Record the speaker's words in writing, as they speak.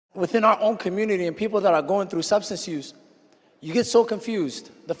Within our own community and people that are going through substance use, you get so confused.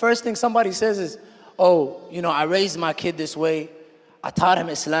 The first thing somebody says is, oh, I raised my kid this way. I taught him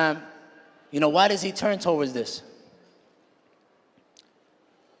Islam. Why does he turn towards this?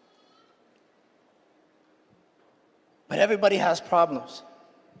 But everybody has problems.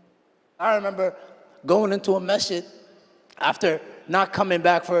 I remember going into a masjid after not coming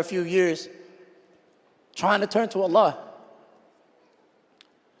back for a few years, trying to turn to Allah.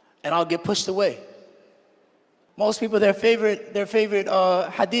 And I'll get pushed away. Most people, their favorite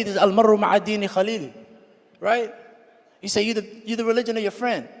hadith is al-marru ma'adini khalili, right? You say you're the religion of your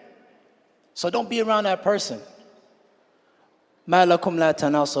friend, so don't be around that person. Ma lakum la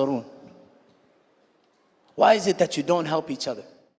tanasarun. Why is it that you don't help each other?